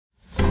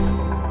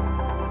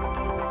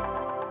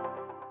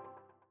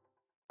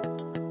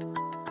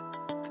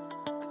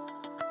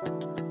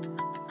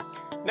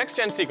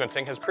Next-gen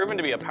sequencing has proven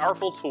to be a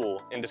powerful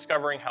tool in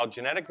discovering how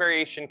genetic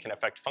variation can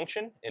affect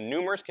function in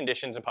numerous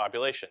conditions and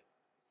population.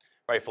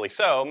 Rightfully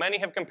so, many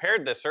have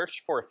compared this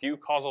search for a few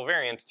causal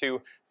variants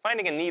to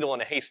finding a needle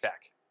in a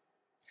haystack.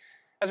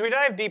 As we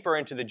dive deeper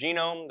into the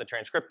genome, the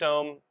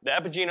transcriptome, the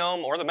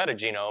epigenome, or the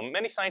metagenome,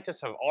 many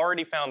scientists have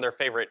already found their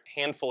favorite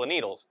handful of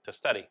needles to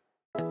study.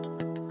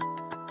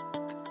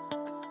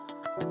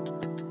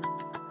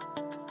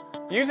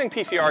 Using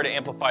PCR to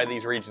amplify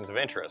these regions of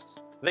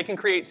interest, they can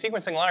create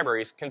sequencing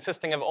libraries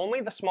consisting of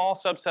only the small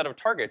subset of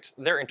targets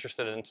they're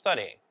interested in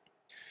studying.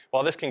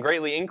 While this can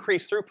greatly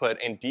increase throughput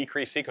and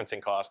decrease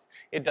sequencing cost,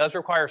 it does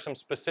require some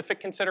specific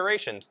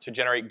considerations to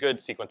generate good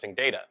sequencing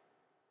data.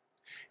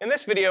 In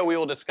this video, we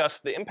will discuss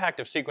the impact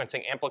of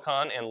sequencing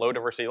amplicon and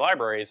low-diversity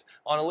libraries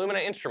on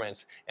Illumina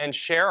instruments and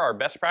share our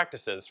best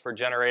practices for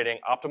generating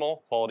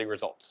optimal quality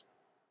results.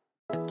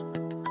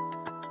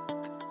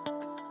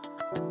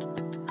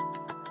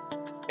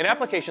 In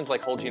applications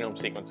like whole genome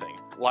sequencing,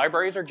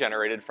 libraries are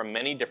generated from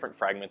many different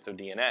fragments of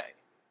DNA.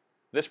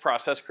 This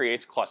process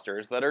creates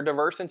clusters that are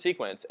diverse in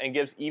sequence and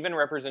gives even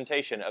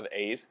representation of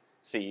A's,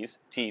 C's,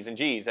 T's, and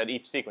G's at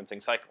each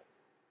sequencing cycle.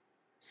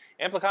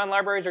 Amplicon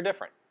libraries are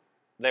different.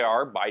 They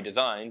are, by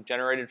design,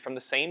 generated from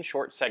the same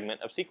short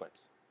segment of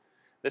sequence.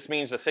 This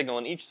means the signal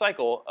in each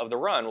cycle of the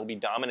run will be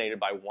dominated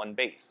by one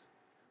base.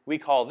 We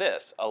call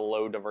this a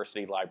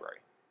low-diversity library.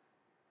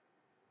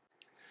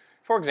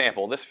 For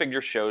example, this figure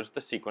shows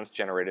the sequence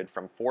generated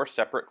from 4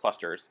 separate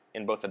clusters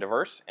in both a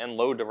diverse and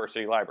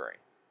low-diversity library.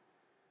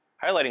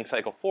 Highlighting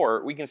cycle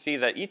 4, we can see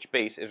that each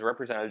base is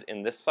represented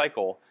in this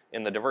cycle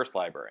in the diverse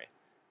library,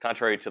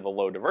 contrary to the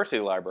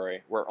low-diversity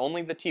library where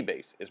only the T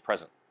base is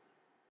present.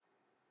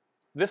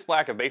 This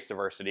lack of base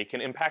diversity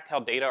can impact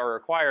how data are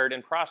acquired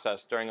and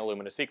processed during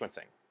Illumina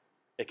sequencing.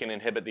 It can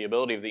inhibit the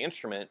ability of the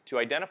instrument to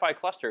identify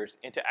clusters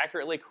and to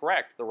accurately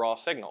correct the raw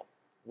signal,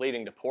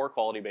 leading to poor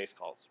quality base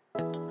calls.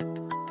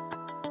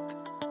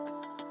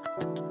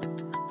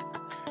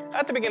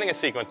 At the beginning of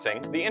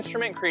sequencing, the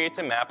instrument creates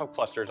a map of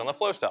clusters on the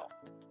flow cell.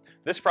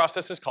 This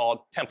process is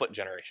called template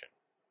generation.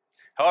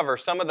 However,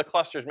 some of the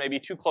clusters may be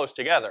too close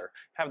together,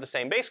 have the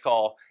same base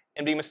call,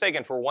 and be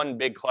mistaken for one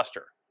big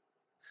cluster.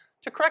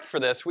 To correct for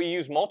this, we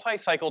use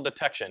multi-cycle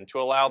detection to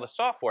allow the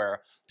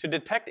software to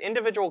detect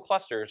individual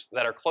clusters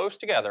that are close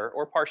together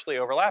or partially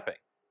overlapping.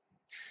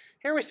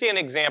 Here we see an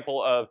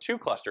example of 2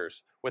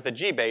 clusters with a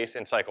G base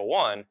in cycle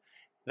 1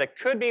 that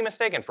could be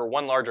mistaken for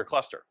one larger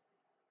cluster.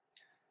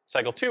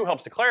 Cycle 2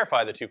 helps to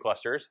clarify the 2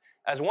 clusters,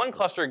 as one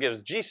cluster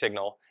gives G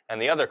signal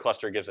and the other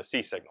cluster gives a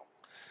C signal.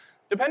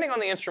 Depending on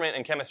the instrument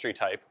and chemistry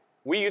type,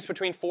 we use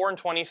between 4 and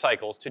 20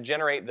 cycles to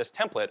generate this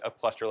template of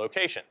cluster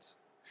locations.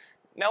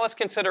 Now let's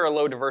consider a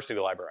low diversity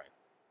library.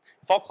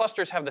 If all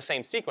clusters have the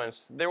same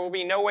sequence, there will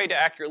be no way to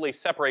accurately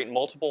separate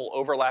multiple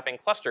overlapping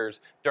clusters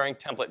during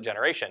template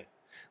generation,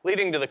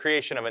 leading to the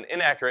creation of an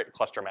inaccurate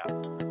cluster map.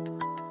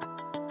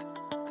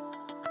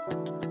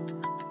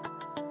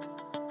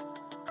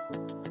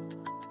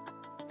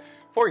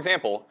 For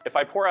example, if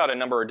I pour out a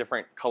number of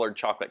different colored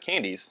chocolate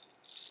candies,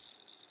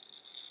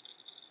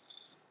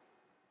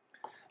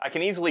 I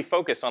can easily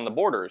focus on the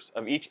borders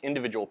of each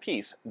individual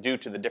piece due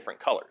to the different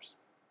colors.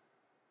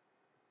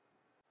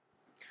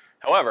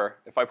 However,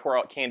 if I pour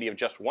out candy of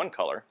just one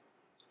color,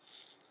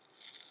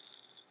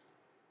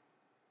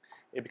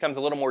 it becomes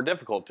a little more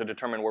difficult to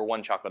determine where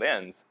one chocolate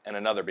ends and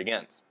another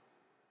begins.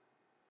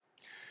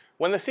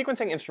 When the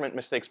sequencing instrument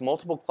mistakes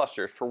multiple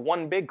clusters for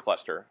one big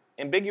cluster,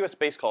 ambiguous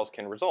base calls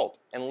can result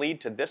and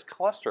lead to this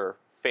cluster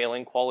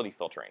failing quality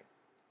filtering.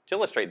 To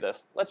illustrate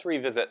this, let's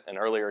revisit an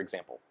earlier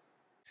example.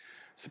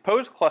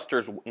 Suppose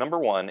clusters number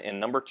 1 and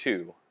number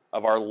 2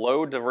 of our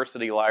low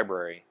diversity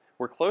library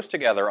were close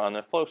together on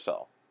the flow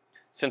cell.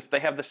 Since they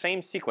have the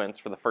same sequence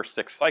for the first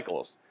 6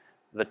 cycles,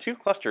 the 2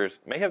 clusters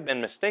may have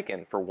been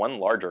mistaken for one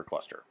larger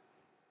cluster.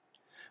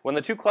 When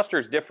the 2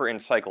 clusters differ in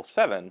cycle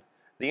 7,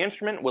 the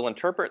instrument will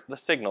interpret the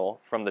signal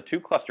from the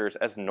 2 clusters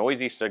as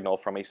noisy signal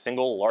from a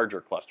single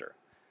larger cluster.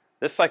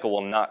 This cycle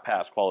will not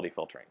pass quality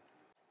filtering.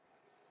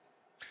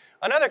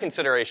 Another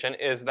consideration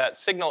is that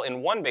signal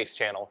in one base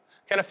channel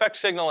can affect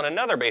signal in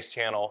another base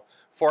channel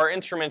for our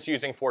instruments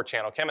using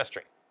 4-channel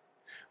chemistry.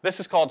 This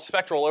is called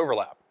spectral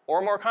overlap,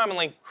 or more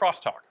commonly,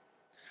 crosstalk.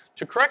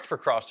 To correct for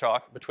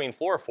crosstalk between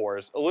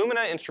fluorophores,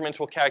 Illumina instruments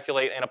will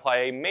calculate and apply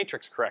a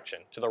matrix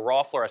correction to the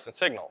raw fluorescent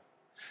signal.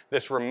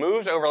 This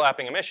removes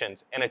overlapping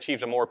emissions and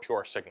achieves a more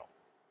pure signal.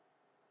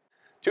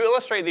 To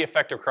illustrate the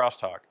effect of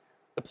crosstalk,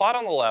 the plot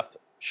on the left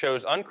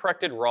shows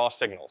uncorrected raw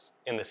signals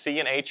in the C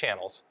and A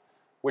channels,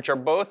 which are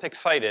both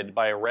excited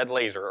by a red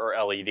laser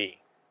or LED.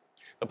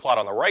 The plot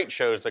on the right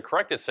shows the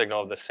corrected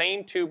signal of the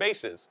same 2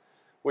 bases,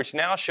 which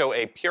now show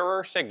a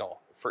purer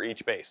signal for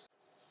each base.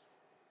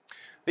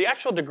 The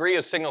actual degree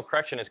of signal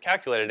correction is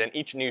calculated in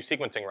each new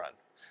sequencing run,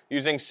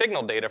 using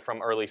signal data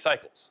from early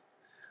cycles.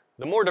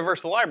 The more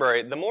diverse the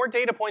library, the more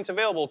data points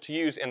available to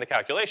use in the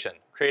calculation,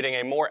 creating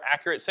a more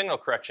accurate signal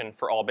correction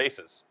for all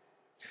bases.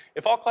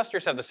 If all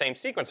clusters have the same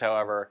sequence,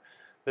 however,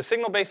 the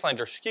signal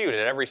baselines are skewed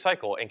at every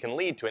cycle and can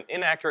lead to an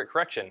inaccurate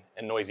correction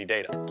and noisy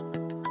data.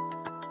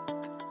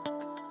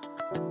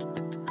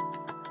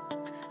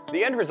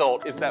 The end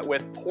result is that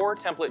with poor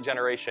template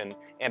generation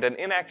and an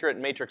inaccurate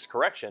matrix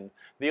correction,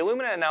 the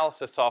Illumina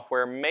analysis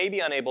software may be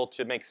unable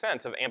to make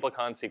sense of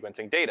amplicon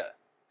sequencing data.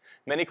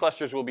 Many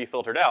clusters will be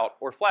filtered out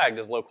or flagged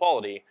as low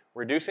quality,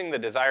 reducing the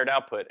desired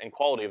output and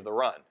quality of the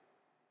run.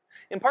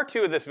 In part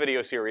 2 of this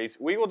video series,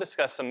 we will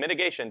discuss some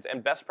mitigations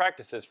and best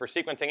practices for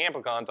sequencing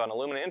amplicons on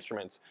Illumina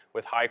instruments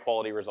with high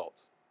quality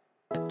results.